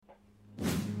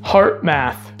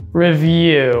HeartMath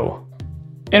review.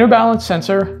 Inner balance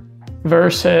sensor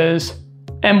versus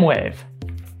emWave.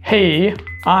 Hey,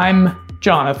 I'm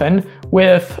Jonathan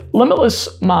with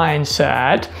Limitless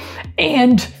Mindset,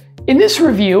 and in this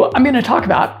review, I'm going to talk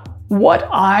about what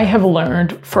I have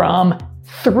learned from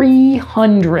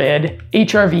 300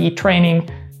 HRV training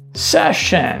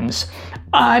sessions.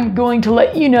 I'm going to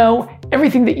let you know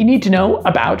everything that you need to know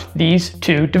about these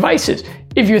two devices.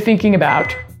 If you're thinking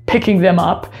about picking them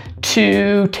up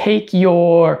to take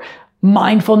your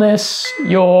mindfulness,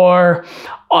 your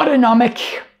autonomic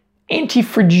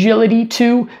anti-fragility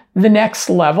to the next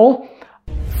level.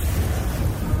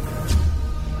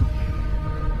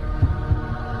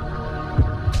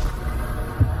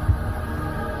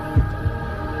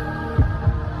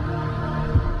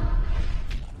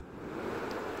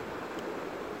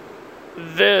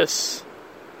 This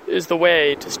is the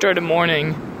way to start a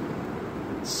morning.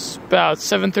 It's about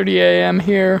 7:30 a.m.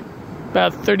 here,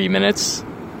 about 30 minutes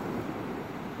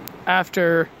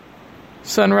after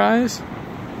sunrise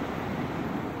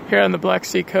here on the Black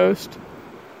Sea coast.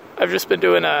 I've just been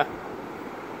doing a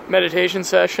meditation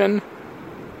session,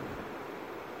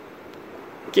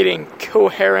 getting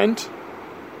coherent.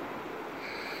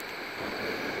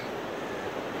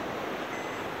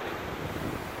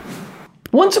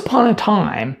 Once upon a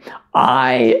time,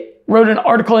 I wrote an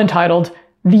article entitled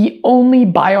 "The Only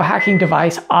Biohacking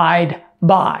Device I'd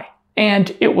Buy,"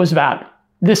 and it was about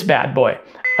this bad boy,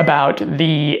 about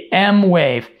the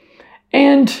emWave.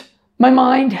 And my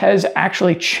mind has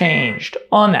actually changed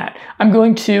on that. I'm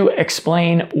going to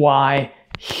explain why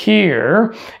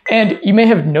here. And you may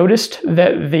have noticed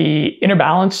that the inner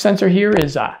balance sensor here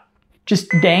is just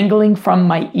dangling from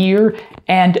my ear,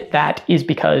 and that is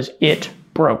because it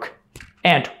broke.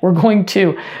 And we're going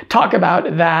to talk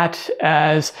about that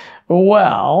as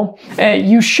well.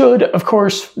 You should, of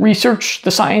course, research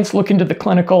the science, look into the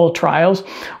clinical trials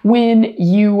when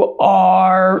you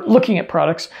are looking at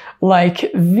products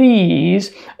like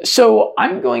these. So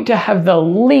I'm going to have the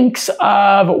links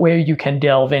of where you can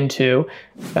delve into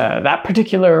that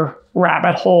particular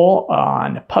rabbit hole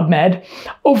on PubMed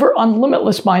over on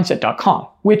limitlessmindset.com,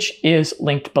 which is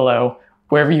linked below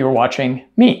wherever you're watching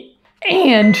me.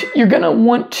 And you're going to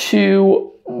want to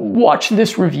watch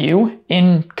this review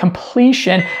in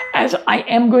completion, as I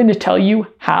am going to tell you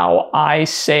how I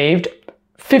saved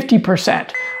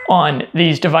 50% on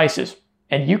these devices.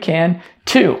 And you can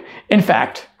too. In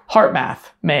fact, HeartMath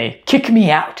may kick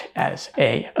me out as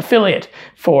an affiliate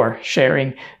for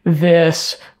sharing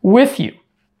this with you.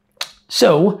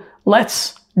 So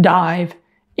let's dive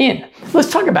in.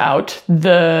 Let's talk about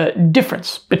the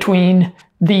difference between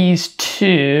these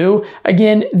two.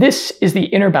 Again, this is the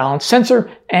inner balance sensor,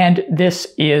 and this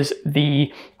is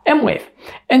the emWave.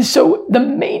 And so the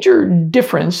major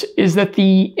difference is that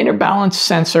the inner balance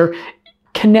sensor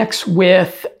connects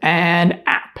with an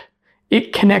app.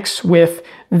 It connects with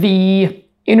the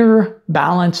Inner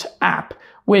Balance app,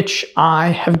 which I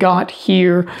have got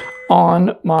here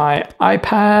on my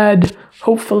iPad.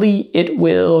 Hopefully it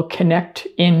will connect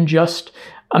in just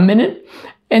a minute.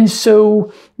 And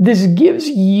so this gives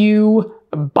you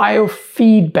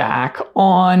biofeedback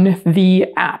on the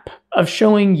app of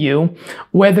showing you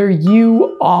whether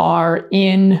you are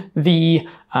in the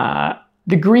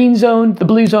green zone, the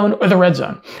blue zone, or the red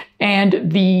zone.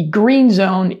 And the green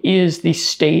zone is the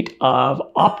state of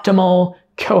optimal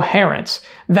coherence.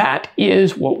 That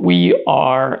is what we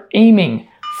are aiming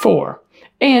for.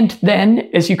 And then,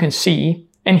 as you can see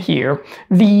and hear,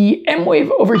 the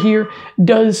emWave over here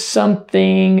does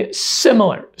something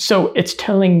similar. So it's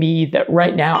telling me that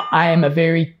right now I am a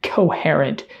very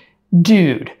coherent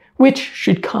dude, which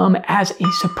should come as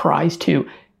a surprise to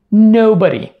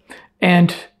nobody.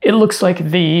 And it looks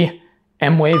like the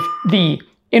emWave, the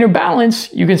inner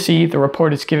balance, you can see the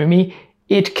report it's giving me,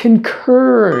 it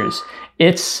concurs.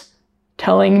 It's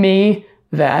telling me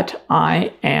that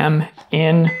I am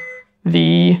in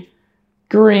the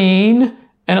green,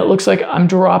 and it looks like I'm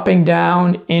dropping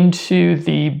down into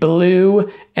the blue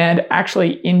and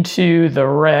actually into the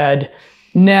red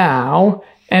now.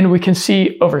 And we can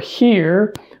see over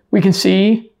here, we can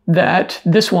see that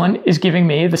this one is giving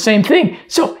me the same thing.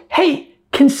 So, hey,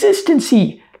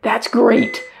 consistency, that's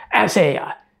great. As a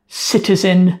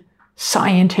citizen,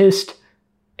 scientist,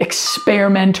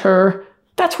 experimenter,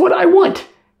 that's what I want.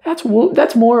 That's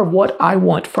more of what I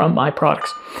want from my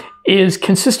products, is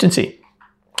consistency.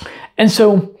 And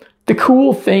so the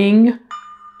cool thing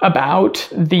about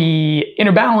the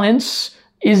inner balance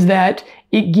is that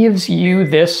it gives you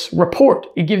this report.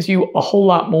 It gives you a whole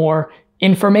lot more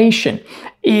information.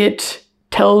 It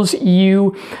tells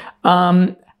you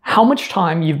how much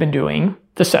time you've been doing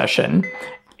the session.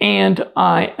 And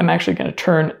I am actually going to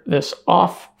turn this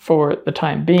off for the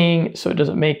time being so it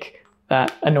doesn't make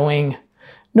that annoying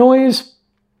noise.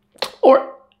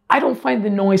 Or I don't find the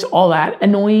noise all that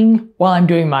annoying while I'm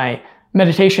doing my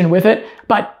meditation with it.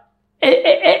 But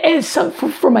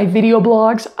for my video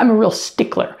blogs, I'm a real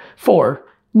stickler for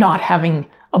not having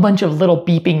a bunch of little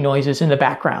beeping noises in the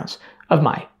backgrounds of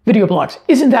my video blogs.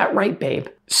 Isn't that right, babe?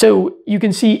 So you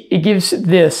can see it gives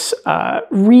this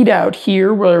readout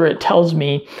here where it tells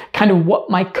me kind of what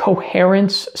my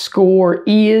coherence score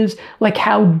is, like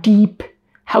how deep,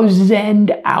 how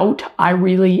zenned out I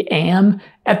really am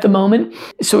at the moment.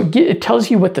 So it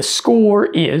tells you what the score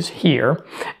is here.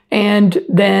 And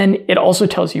then it also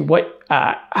tells you what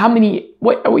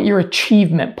your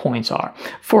achievement points are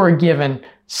for a given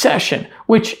session,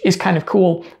 which is kind of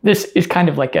cool. This is kind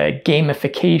of like a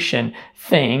gamification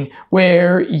thing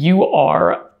where you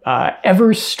are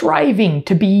ever striving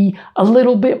to be a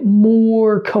little bit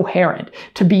more coherent,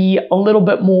 to be a little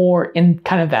bit more in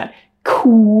kind of that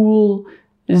cool,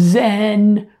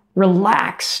 zen,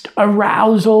 relaxed,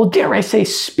 arousal, dare I say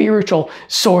spiritual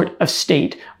sort of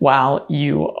state while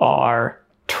you are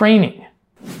training.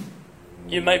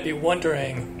 You might be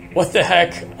wondering what the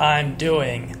heck I'm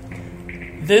doing.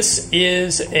 This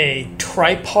is a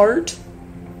tripart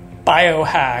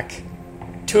biohack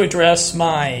to address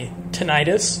my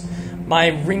tinnitus, my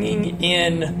ringing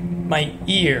in my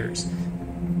ears.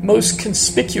 Most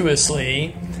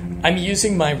conspicuously, I'm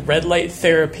using my red light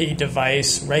therapy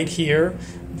device right here,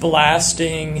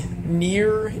 blasting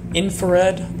near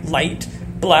infrared light,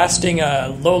 blasting a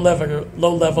low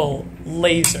level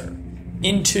laser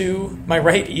into my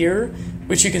right ear,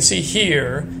 which you can see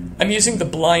here. I'm using the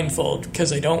blindfold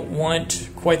because I don't want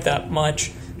quite that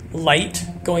much light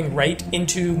going right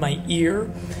into my ear.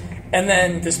 And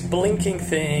then this blinking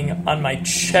thing on my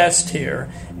chest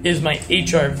here is my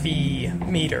HRV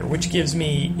meter, which gives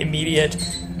me immediate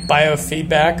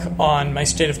biofeedback on my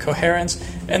state of coherence.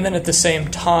 And then at the same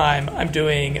time, I'm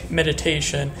doing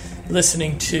meditation,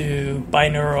 listening to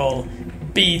binaural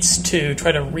beats to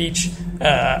try to reach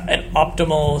an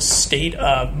optimal state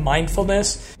of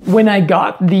mindfulness. When I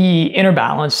got the Inner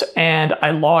Balance and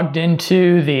I logged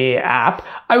into the app,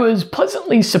 I was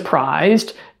pleasantly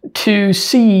surprised to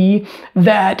see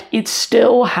that it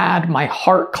still had my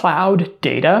heart cloud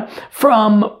data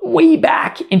from way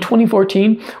back in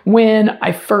 2014 when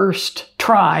I first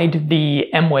tried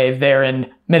the M-Wave there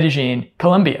in Medellin,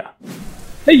 Colombia.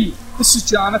 Hey, this is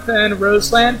Jonathan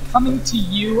Roseland coming to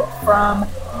you from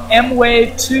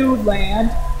M-Wave 2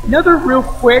 land. Another real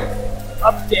quick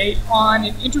update on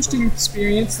an interesting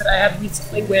experience that I had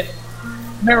recently with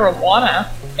marijuana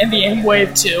and the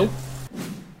M-Wave 2.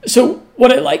 So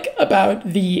what I like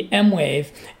about the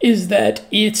M-Wave is that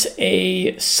it's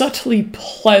a subtly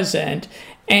pleasant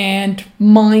and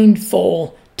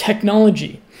mindful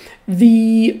technology.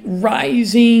 The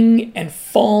rising and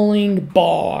falling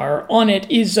bar on it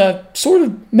is sort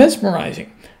of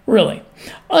mesmerizing, really.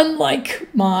 Unlike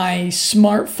my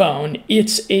smartphone,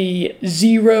 it's a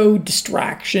zero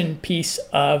distraction piece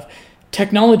of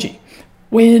technology.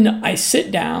 When I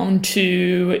sit down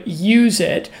to use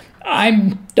it,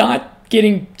 I'm not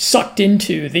getting sucked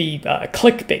into the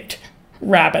clickbait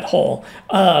rabbit hole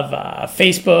of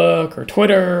Facebook or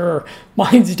Twitter or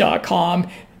Minds.com,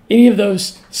 any of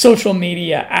those social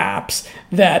media apps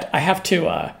that I have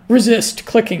to resist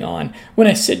clicking on when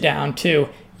I sit down to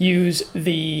use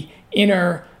the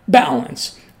Inner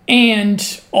Balance.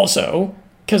 And also,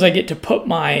 because I get to put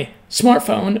my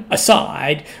smartphone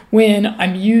aside when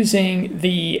I'm using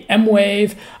the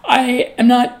M-Wave, I am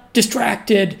not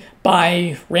distracted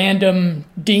by random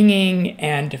dinging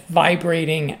and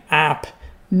vibrating app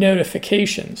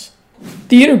notifications.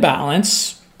 The Inner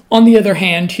Balance, on the other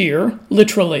hand here,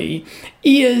 literally,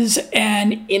 is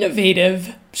an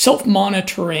innovative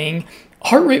self-monitoring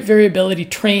heart rate variability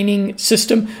training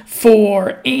system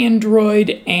for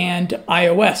Android and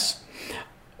iOS.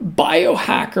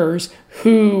 Biohackers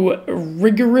who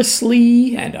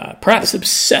rigorously and perhaps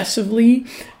obsessively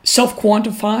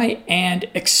self-quantify and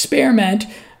experiment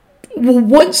will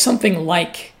want something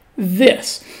like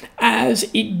this, as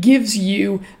it gives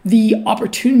you the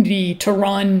opportunity to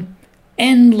run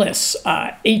endless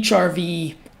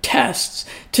HRV tests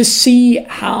to see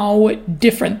how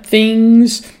different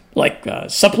things, like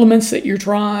supplements that you're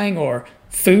trying or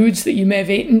foods that you may have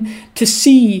eaten, to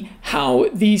see how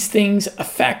these things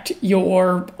affect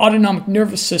your autonomic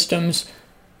nervous system's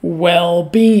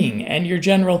well-being and your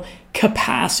general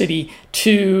capacity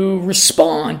to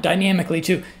respond dynamically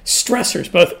to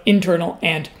stressors, both internal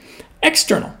and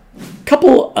external.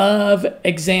 Couple of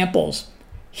examples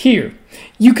here.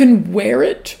 You can wear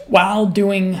it while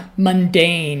doing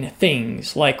mundane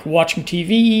things like watching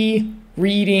TV,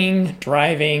 reading,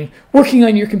 driving, working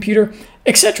on your computer,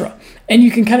 etc. And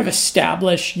you can kind of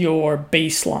establish your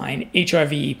baseline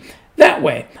HRV that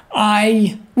way.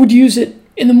 I would use it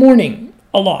in the morning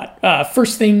a lot.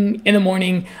 First thing in the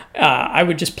morning, I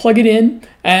would just plug it in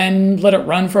and let it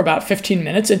run for about 15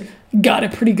 minutes and got a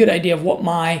pretty good idea of what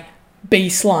my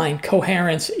baseline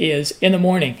coherence is in the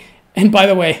morning. And by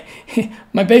the way,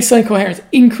 my baseline coherence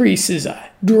increases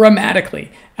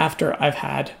dramatically after I've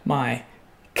had my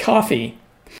coffee.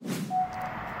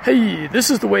 Hey, this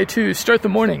is the way to start the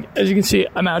morning. As you can see,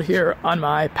 I'm out here on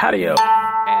my patio,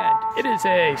 and it is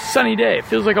a sunny day. It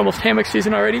feels like almost hammock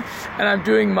season already, and I'm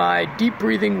doing my deep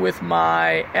breathing with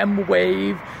my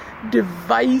M-Wave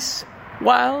device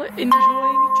while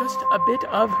enjoying just a bit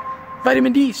of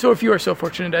vitamin D. So if you are so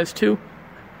fortunate as to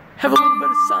have a little bit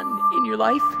of sun in your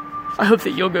life, I hope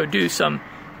that you'll go do some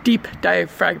deep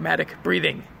diaphragmatic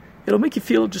breathing. It'll make you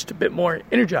feel just a bit more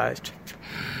energized.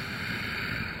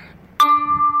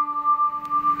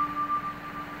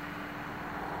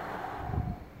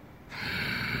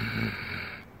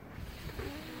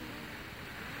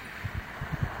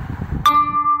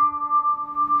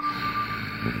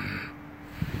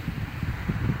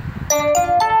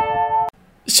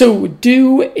 So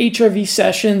do HRV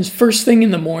sessions first thing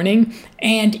in the morning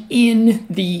and in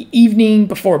the evening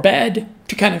before bed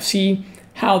to kind of see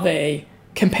how they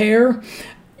compare.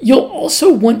 You'll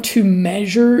also want to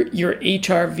measure your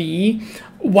HRV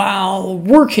while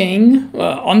working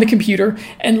on the computer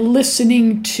and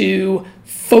listening to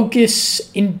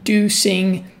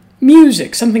focus-inducing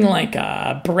music, something like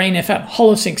Brain FM,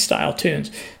 Holosync style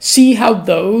tunes. See how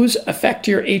those affect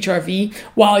your HRV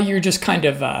while you're just kind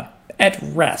of at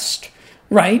rest,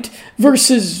 right?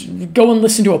 Versus go and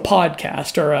listen to a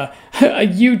podcast or a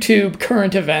YouTube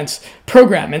current events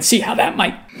program and see how that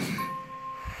might.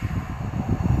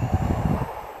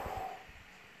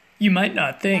 You might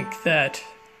not think that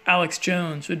Alex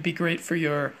Jones would be great for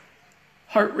your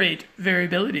heart rate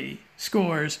variability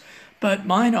scores, but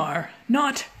mine are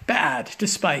not bad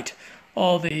despite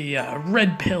all the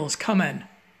red pills coming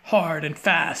hard and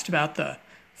fast about the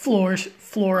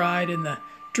fluoride in the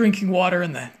drinking water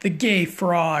and the gay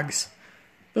frogs.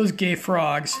 Those gay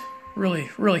frogs, really,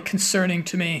 really concerning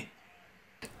to me.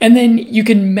 And then you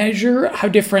can measure how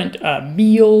different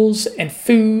meals and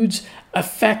foods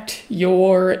affect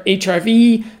your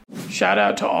HRV. Shout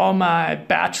out to all my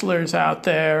bachelors out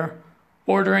there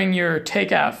ordering your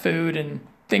takeout food and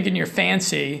thinking you're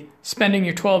fancy, spending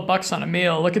your $12 on a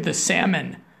meal. Look at this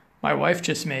salmon my wife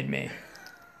just made me.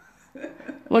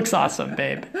 Looks awesome,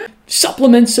 babe.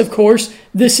 Supplements, of course,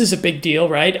 this is a big deal,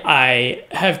 right? I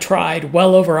have tried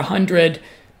well over 100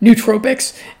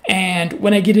 nootropics, and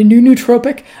when I get a new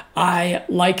nootropic, I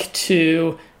like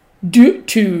to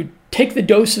take the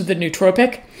dose of the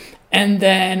nootropic, and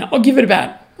then I'll give it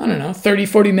about, 30,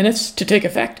 40 minutes to take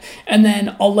effect, and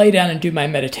then I'll lay down and do my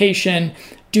meditation,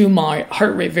 do my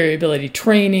heart rate variability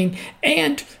training,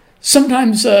 and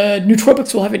sometimes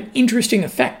nootropics will have an interesting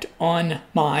effect on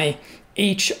my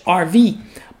HRV.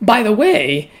 By the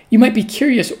way, you might be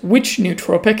curious which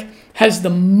nootropic has the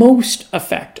most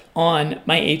effect on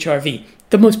my HRV,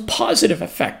 the most positive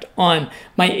effect on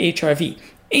my HRV.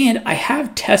 And I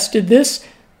have tested this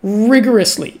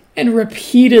rigorously and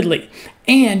repeatedly,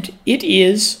 and it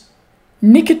is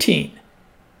nicotine.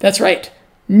 That's right.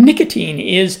 Nicotine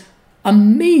is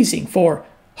amazing for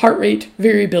heart rate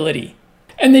variability.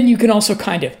 And then you can also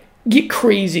kind of get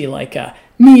crazy like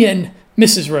me and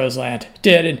Mrs. Roseland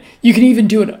did, and you can even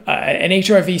do an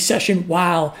HRV session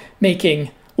while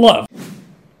making love.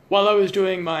 While I was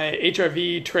doing my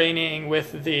HRV training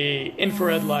with the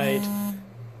infrared light,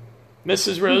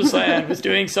 Mrs. Roseland was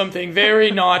doing something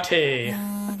very naughty.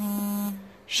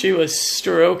 She was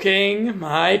stroking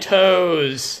my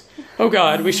toes. Oh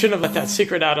God, we shouldn't have let that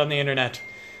secret out on the internet.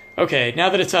 Okay, now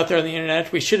that it's out there on the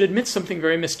internet, we should admit something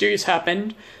very mysterious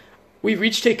happened. We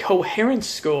reached a coherence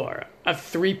score of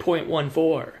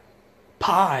 3.14.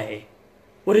 Pi.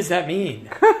 What does that mean?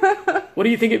 What do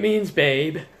you think it means,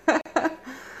 babe?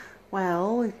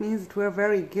 Well, it means that we're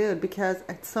very good because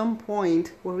at some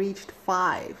point we reached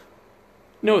 5.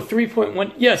 No,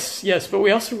 3.1. Yes, but we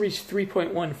also reached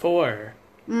 3.14.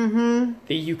 Mm-hmm.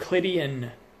 The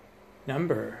Euclidean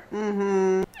number.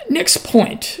 Mm-hmm. Next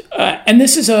point, and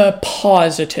this is a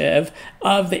positive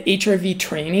of the HRV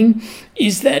training,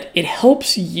 is that it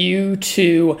helps you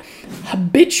to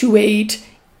habituate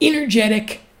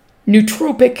energetic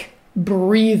nootropic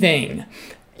breathing.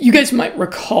 You guys might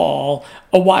recall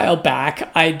a while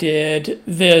back I did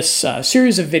this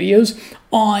series of videos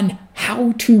on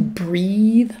how to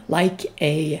breathe like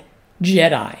a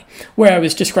Jedi, where I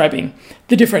was describing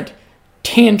the different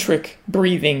tantric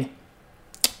breathing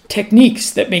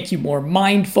techniques that make you more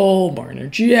mindful, more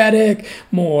energetic,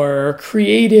 more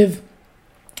creative,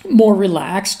 more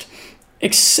relaxed,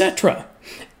 etc.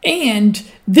 And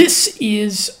this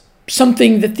is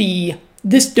something that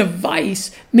this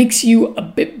device makes you a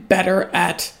bit better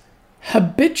at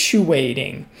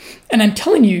habituating. And I'm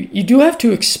telling you, you do have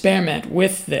to experiment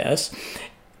with this.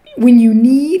 When you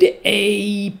need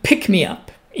a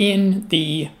pick-me-up in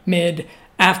the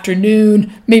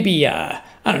mid-afternoon, maybe,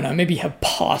 maybe you have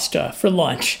pasta for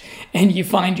lunch, and you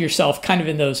find yourself kind of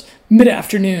in those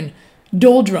mid-afternoon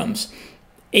doldrums,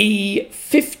 a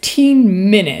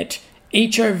 15-minute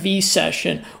HRV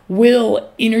session will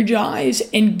energize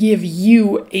and give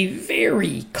you a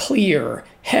very clear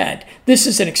head. This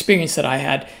is an experience that I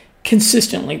had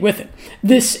consistently with it.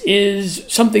 This is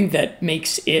something that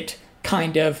makes it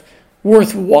kind of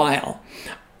worthwhile.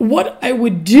 What I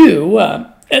would do,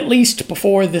 at least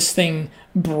before this thing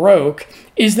broke,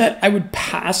 is that I would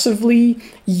passively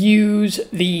use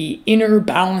the inner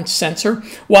balance sensor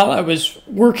while I was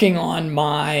working on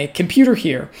my computer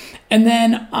here. And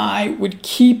then I would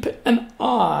keep an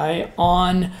eye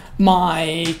on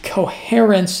my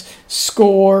coherence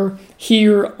score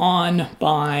here on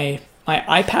my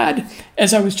iPad,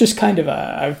 as I was just kind of,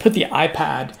 I would put the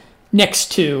iPad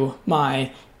next to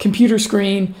my computer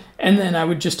screen, and then I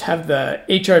would just have the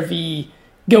HRV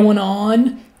going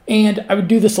on. And I would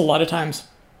do this a lot of times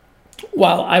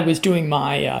while I was doing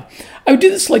my, I would do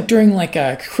this like during like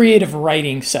a creative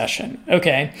writing session,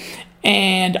 okay?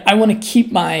 And I want to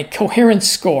keep my coherence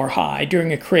score high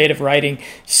during a creative writing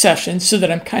session so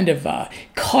that I'm kind of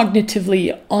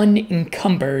cognitively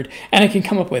unencumbered and I can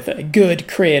come up with good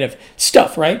creative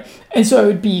stuff, right? And so I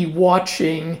would be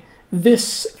watching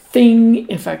this thing.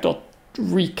 In fact, I'll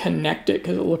reconnect it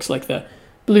because it looks like the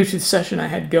Bluetooth session I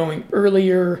had going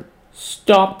earlier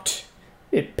stopped.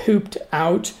 It pooped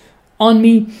out on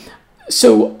me.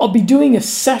 So I'll be doing a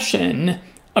session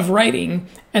of writing,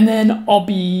 and then I'll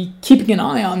be keeping an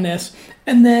eye on this.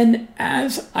 And then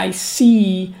as I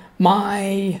see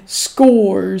my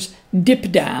scores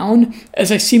dip down,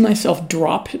 as I see myself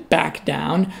drop back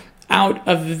down out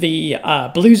of the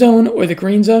blue zone or the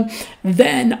green zone,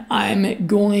 then I'm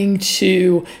going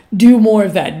to do more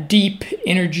of that deep,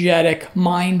 energetic,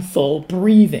 mindful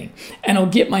breathing. And I'll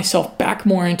get myself back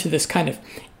more into this kind of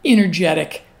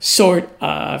energetic sort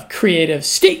of creative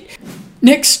state.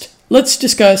 Next, let's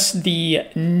discuss the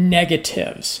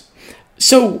negatives.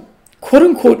 So, quote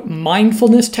unquote,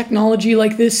 mindfulness technology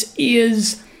like this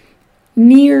is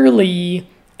nearly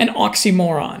an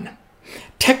oxymoron.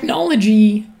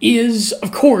 Technology is,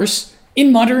 of course,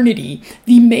 in modernity,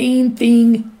 the main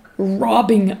thing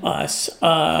robbing us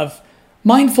of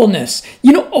mindfulness.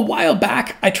 You know, a while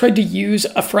back, I tried to use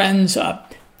a friend's,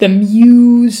 the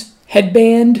Muse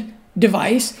headband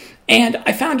device, and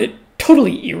I found it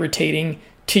totally irritating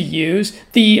to use.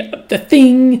 The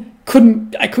thing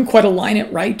I couldn't quite align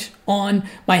it right on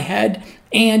my head,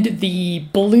 and the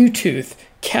Bluetooth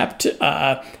kept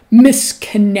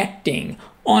misconnecting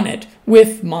on it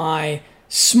with my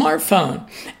smartphone.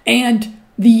 And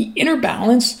the inner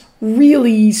balance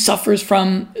really suffers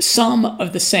from some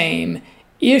of the same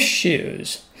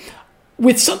issues.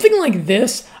 With something like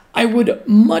this, I would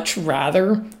much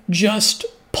rather just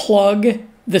plug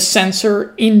the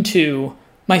sensor into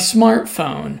my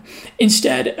smartphone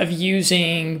instead of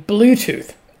using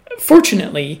Bluetooth.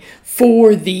 Fortunately,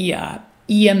 for the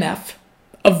EMF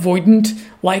avoidant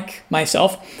like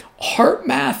myself,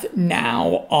 HeartMath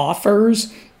now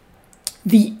offers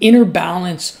the inner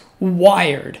balance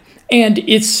wired. And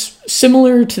it's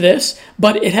similar to this,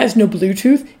 but it has no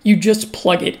Bluetooth. You just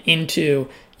plug it into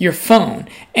your phone.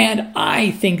 And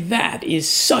I think that is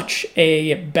such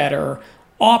a better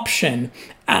option,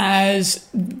 as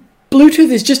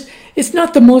Bluetooth is just, it's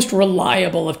not the most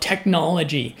reliable of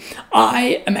technology.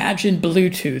 I imagine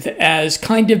Bluetooth as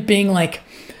kind of being like,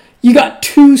 you got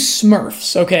two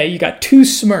Smurfs, okay? You got two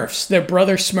Smurfs, they're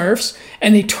brother Smurfs,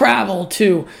 and they travel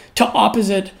to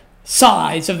opposite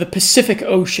sides of the Pacific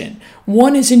Ocean.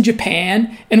 One is in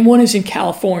Japan and one is in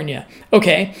California,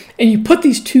 okay? And you put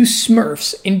these two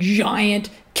Smurfs in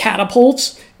giant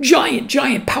catapults,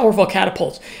 giant, powerful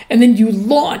catapults, and then you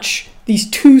launch these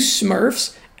two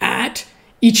Smurfs at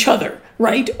each other,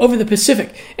 right, over the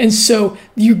Pacific. And so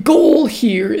your goal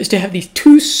here is to have these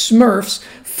two Smurfs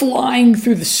flying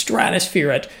through the stratosphere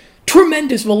at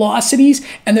tremendous velocities,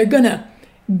 and they're gonna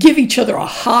give each other a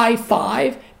high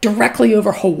five directly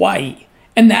over Hawaii.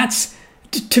 And that's,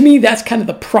 to me, that's kind of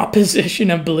the proposition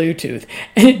of Bluetooth.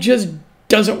 And it just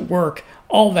doesn't work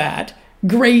all that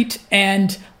great,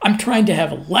 and I'm trying to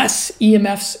have less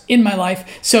EMFs in my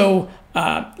life. So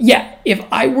if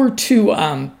I were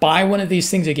to buy one of these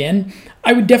things again,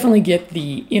 I would definitely get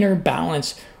the Inner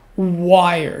Balance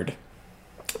wired.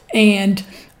 And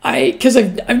because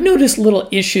I've noticed little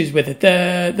issues with it.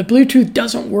 The Bluetooth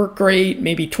doesn't work great,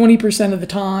 maybe 20% of the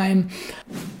time.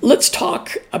 Let's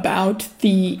talk about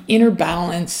the Inner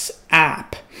Balance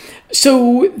app.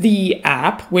 So the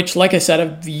app, which like I said,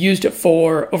 I've used it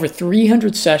for over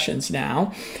 300 sessions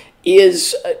now,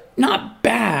 is not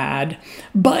bad,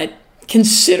 but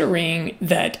considering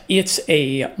that it's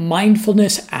a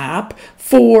mindfulness app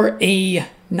for a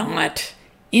not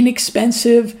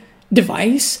inexpensive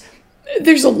device,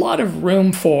 there's a lot of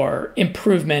room for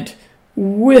improvement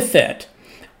with it.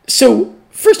 So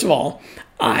first of all,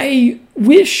 I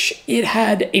wish it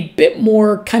had a bit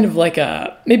more kind of like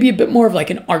maybe a bit more of like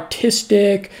an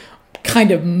artistic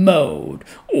kind of mode,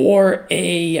 or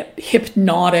a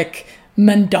hypnotic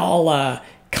mandala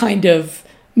kind of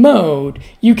mode.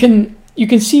 You can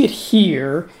see it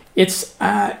here. It's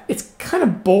kind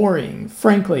of boring,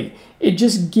 frankly. It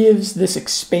just gives this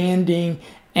expanding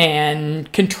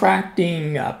and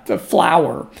contracting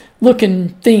flower looking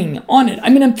thing on it. I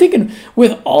mean, I'm thinking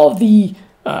with all the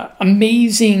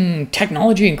amazing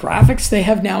technology and graphics they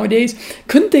have nowadays,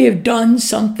 couldn't they have done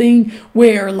something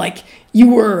where like you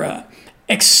were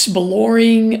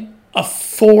exploring a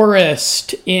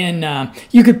forest in,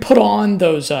 you could put on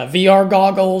those VR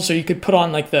goggles, or you could put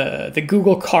on like the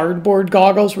Google Cardboard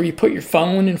goggles where you put your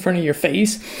phone in front of your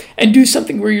face and do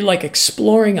something where you're like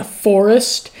exploring a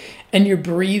forest and you're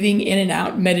breathing in and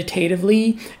out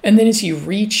meditatively. And then as you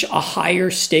reach a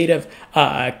higher state of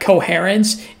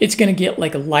coherence, it's going to get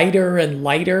like lighter and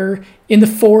lighter in the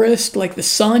forest, like the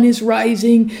sun is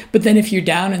rising. But then if you're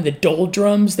down in the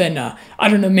doldrums, then I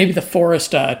don't know, maybe the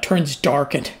forest turns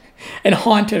dark and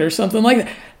haunted or something like that.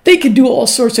 They could do all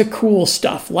sorts of cool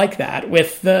stuff like that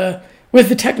with the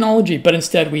technology, but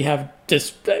instead we have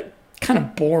this kind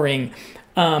of boring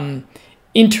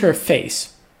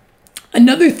interface.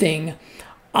 Another thing,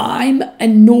 I'm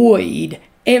annoyed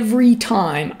every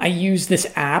time I use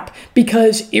this app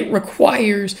because it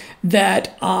requires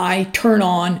that I turn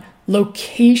on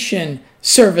location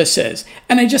services.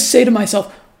 And I just say to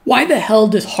myself, why the hell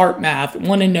does HeartMath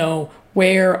want to know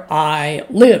where I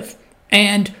live?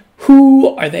 And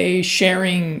who are they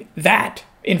sharing that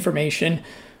information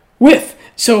with?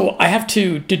 So I have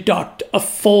to deduct a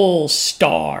full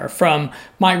star from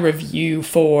my review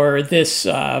for this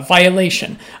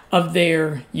violation of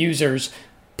their users'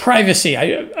 privacy.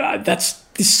 That's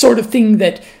the sort of thing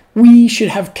that we should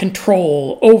have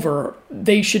control over.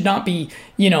 They should not be,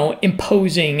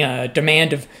 imposing a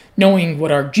demand of knowing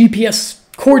what our GPS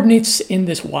coordinates in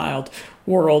this wild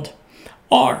world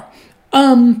are.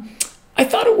 I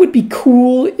thought it would be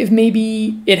cool if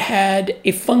maybe it had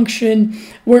a function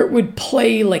where it would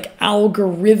play like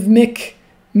algorithmic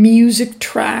music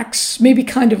tracks, maybe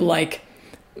kind of like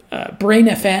Brain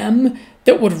FM,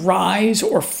 that would rise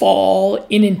or fall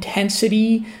in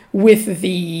intensity with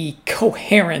the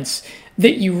coherence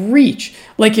that you reach.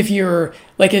 Like as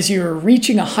you're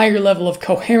reaching a higher level of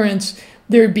coherence,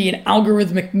 there'd be an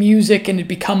algorithmic music and it'd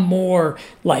become more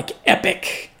like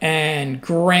epic and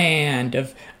grand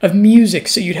of music.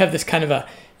 So you'd have this kind of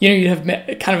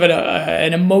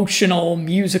an emotional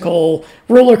musical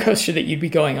roller coaster that you'd be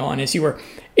going on as you were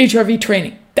HRV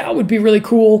training. That would be really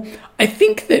cool. I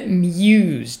think that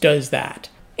Muse does that.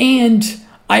 And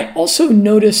I also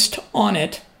noticed on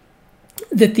it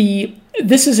that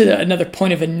this is another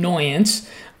point of annoyance,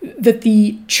 that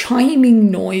the chiming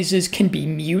noises can be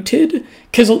muted,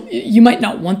 because you might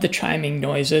not want the chiming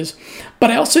noises.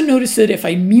 But I also noticed that if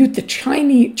I mute the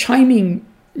chiming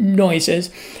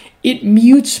noises, it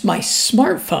mutes my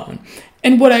smartphone.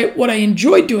 And what I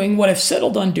enjoy doing, what I've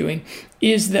settled on doing,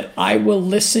 is that I will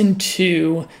listen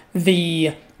to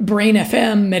the Brain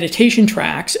FM meditation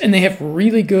tracks, and they have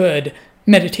really good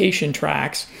meditation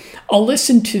tracks. I'll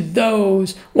listen to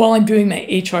those while I'm doing my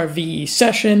HRV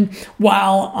session,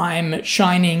 while I'm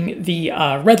shining the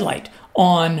red light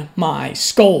on my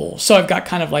skull. So I've got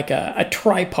kind of like a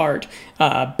tripart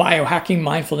biohacking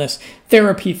mindfulness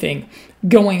therapy thing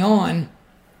going on.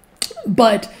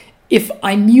 But if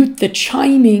I mute the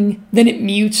chiming, then it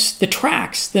mutes the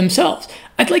tracks themselves.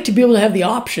 I'd like to be able to have the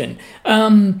option.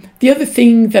 The other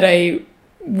thing that I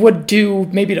would do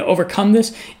maybe to overcome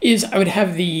this is I would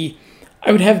have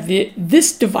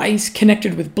this device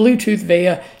connected with Bluetooth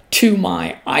via to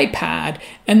my iPad,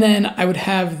 and then I would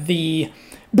have the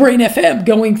Brain FM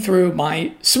going through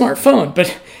my smartphone.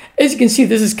 But as you can see,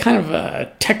 this is kind of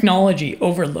a technology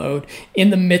overload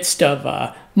in the midst of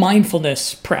a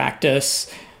mindfulness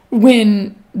practice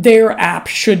when their app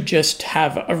should just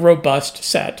have a robust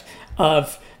set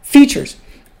of features.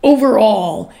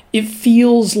 Overall, it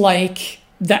feels like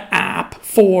the app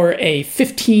for a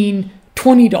 $15,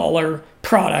 $20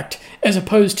 product as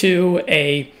opposed to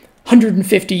a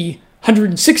 $150,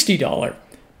 $160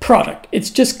 product.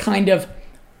 It's just kind of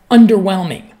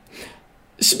underwhelming.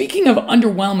 Speaking of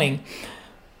underwhelming,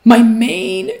 my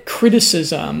main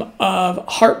criticism of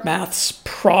HeartMath's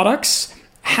products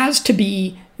has to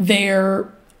be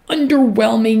their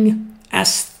underwhelming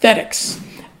aesthetics.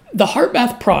 The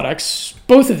HeartMath products,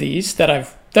 both of these that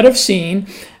I've seen,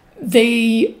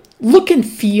 they look and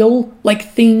feel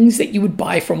like things that you would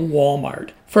buy from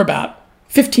Walmart for about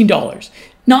 $15.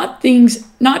 Not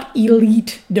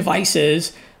elite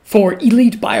devices for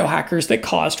elite biohackers that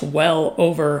cost well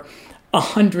over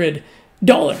 $100.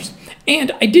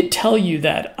 And I did tell you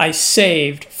that I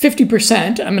saved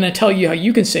 50%. I'm going to tell you how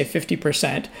you can save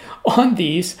 50% on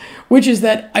these, which is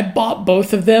that I bought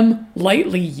both of them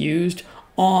lightly used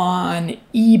on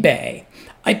eBay.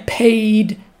 I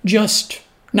paid just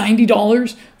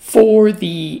 $90 for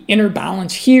the Inner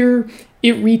Balance here.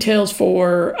 It retails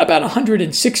for about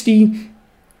 $160.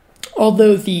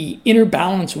 Although the Inner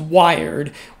Balance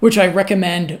Wired, which I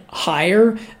recommend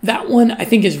higher, that one I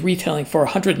think is retailing for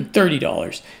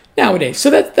 $130 nowadays. So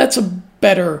that's a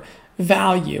better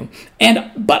value.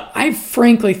 But I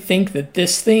frankly think that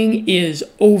this thing is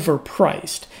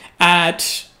overpriced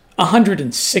at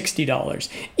 $160.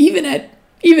 Even at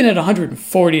 $140,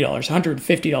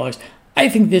 $150, I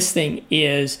think this thing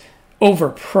is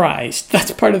overpriced.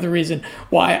 That's part of the reason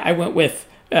why I went with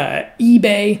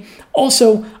eBay.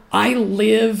 Also, I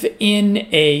live in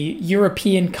a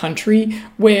European country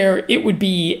where it would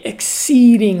be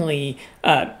exceedingly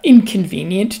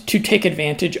inconvenient to take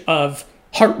advantage of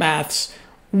HeartMath's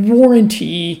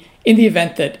warranty in the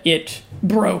event that it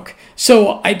broke.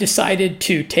 So I decided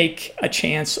to take a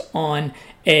chance on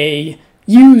a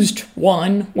used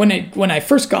one. When I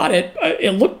first got it,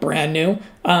 it looked brand new,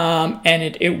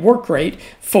 and it worked great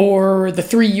for the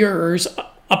 3 years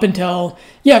up until,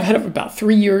 I've had it for about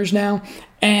 3 years now.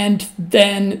 And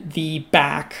then the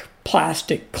back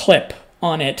plastic clip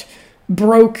on it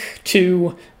broke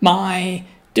to my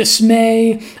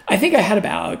dismay. I think I had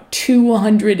about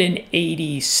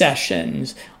 280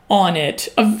 sessions on it,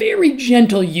 a very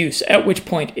gentle use, at which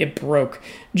point it broke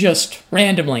just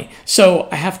randomly. So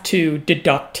I have to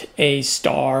deduct a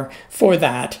star for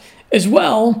that as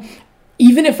well.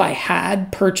 Even if I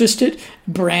had purchased it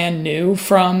brand new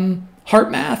from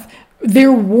HeartMath,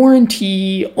 their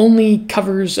warranty only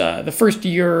covers the first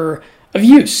year of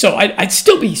use. So I'd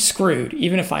still be screwed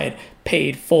even if I had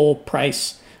paid full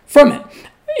price from it.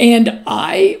 And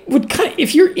I would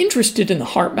if you're interested in the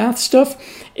HeartMath stuff,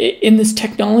 in this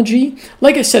technology,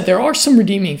 like I said, there are some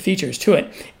redeeming features to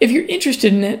it. If you're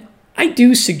interested in it, I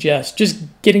do suggest just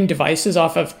getting devices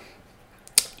off of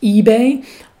eBay.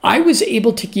 I was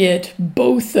able to get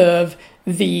both of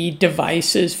the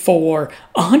devices for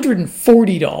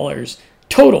 $140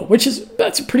 total,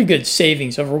 that's a pretty good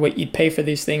savings over what you'd pay for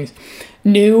these things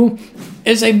new.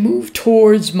 As I move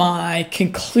towards my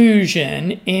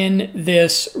conclusion in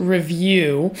this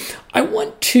review, I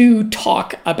want to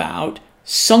talk about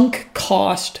sunk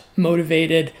cost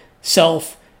motivated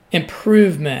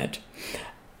self-improvement.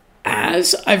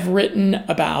 As I've written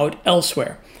about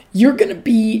elsewhere, you're going to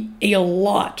be a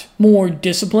lot more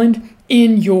disciplined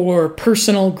in your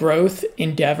personal growth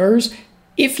endeavors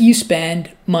if you spend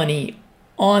money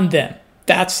on them.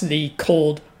 That's the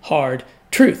cold, hard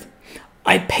truth.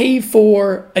 I pay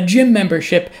for a gym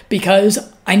membership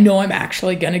because I know I'm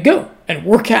actually going to go and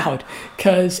work out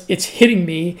because it's hitting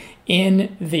me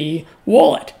in the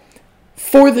wallet.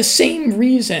 For the same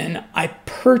reason, I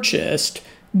purchased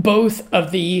both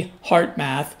of the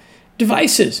HeartMath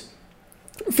devices.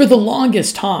 For the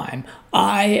longest time,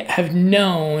 I have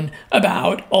known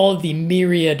about all of the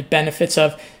myriad benefits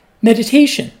of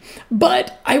meditation,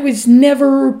 but I was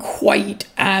never quite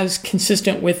as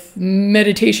consistent with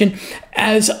meditation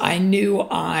as I knew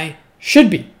I should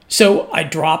be. So I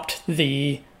dropped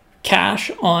the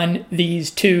cash on these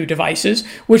two devices,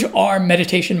 which are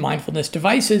meditation mindfulness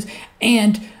devices,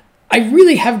 and I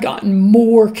really have gotten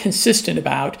more consistent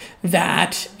about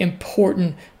that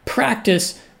important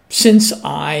practice since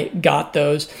I got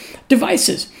those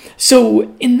devices.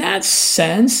 So in that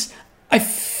sense, I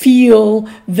feel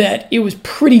that it was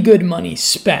pretty good money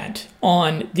spent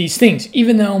on these things,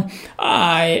 even though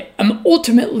I am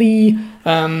ultimately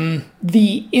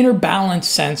the Inner Balance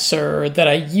sensor that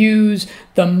I use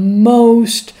the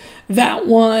most, that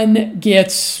one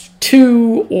gets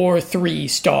 2 or 3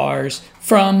 stars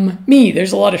from me.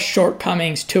 There's a lot of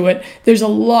shortcomings to it. There's a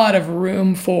lot of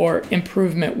room for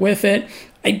improvement with it.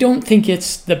 I don't think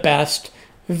it's the best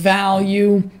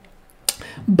value,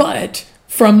 but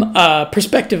from a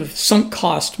perspective of sunk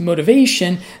cost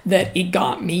motivation, that it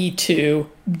got me to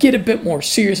get a bit more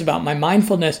serious about my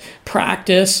mindfulness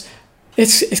practice,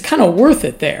 it's kind of worth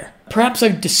it there. Perhaps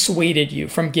I've dissuaded you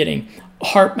from getting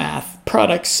HeartMath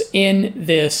products in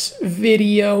this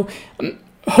video.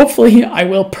 Hopefully I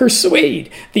will persuade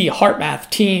the HeartMath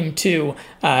team to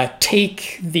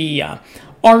take the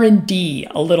R&D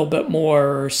a little bit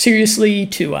more seriously,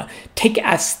 to take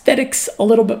aesthetics a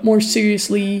little bit more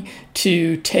seriously,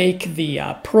 to take the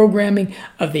programming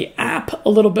of the app a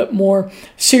little bit more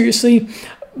seriously.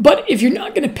 But if you're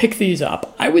not going to pick these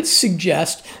up, I would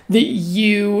suggest that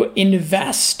you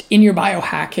invest in your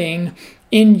biohacking,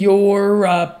 in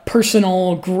your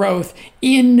personal growth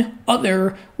in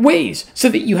other ways, so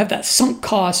that you have that sunk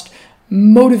cost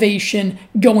motivation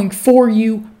going for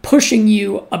you, pushing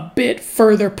you a bit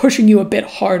further, pushing you a bit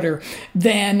harder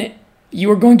than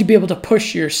you are going to be able to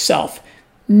push yourself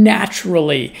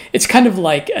naturally. It's kind of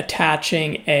like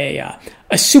attaching a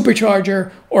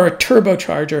supercharger or a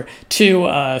turbocharger to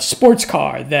a sports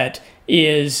car that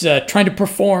is trying to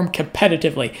perform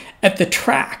competitively at the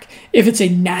track. If it's a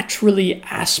naturally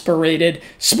aspirated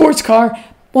sports car,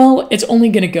 well, it's only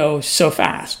going to go so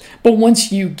fast. But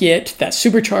once you get that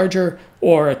supercharger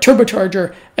or a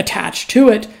turbocharger attached to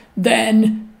it,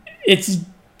 then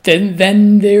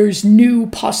there's new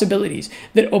possibilities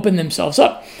that open themselves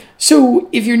up. So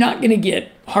if you're not going to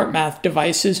get HeartMath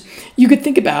devices, you could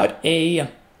think about a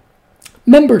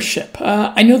membership.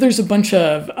 I know there's a bunch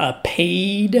of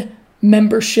paid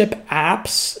membership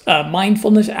apps,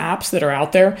 mindfulness apps that are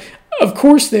out there. Of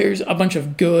course, there's a bunch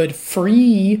of good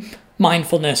free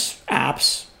mindfulness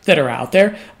apps that are out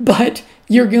there, but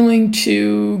you're going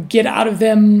to get out of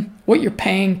them what you're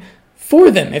paying for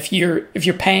them. If you're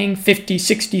paying $50,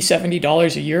 $60,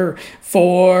 $70 a year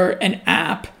for an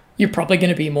app, you're probably going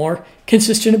to be more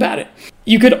consistent about it.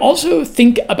 You could also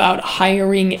think about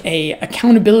hiring a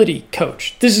accountability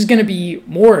coach. This is going to be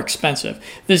more expensive.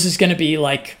 This is going to be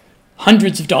like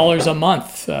hundreds of dollars a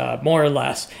month, more or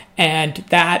less. And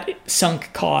that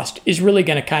sunk cost is really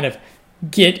going to kind of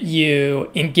get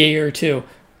you in gear to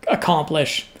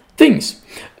accomplish things.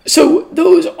 So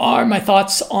those are my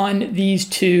thoughts on these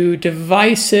two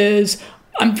devices.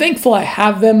 I'm thankful I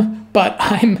have them, but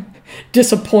I'm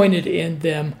disappointed in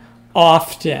them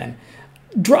often.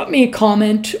 Drop me a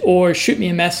comment or shoot me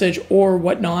a message or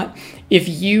whatnot if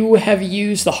you have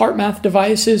used the HeartMath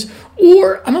devices,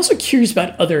 or I'm also curious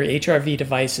about other HRV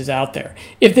devices out there.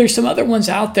 If there's some other ones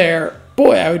out there,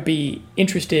 boy, I would be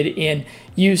interested in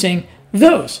using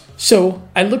those. So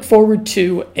I look forward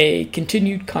to a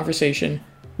continued conversation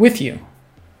with you.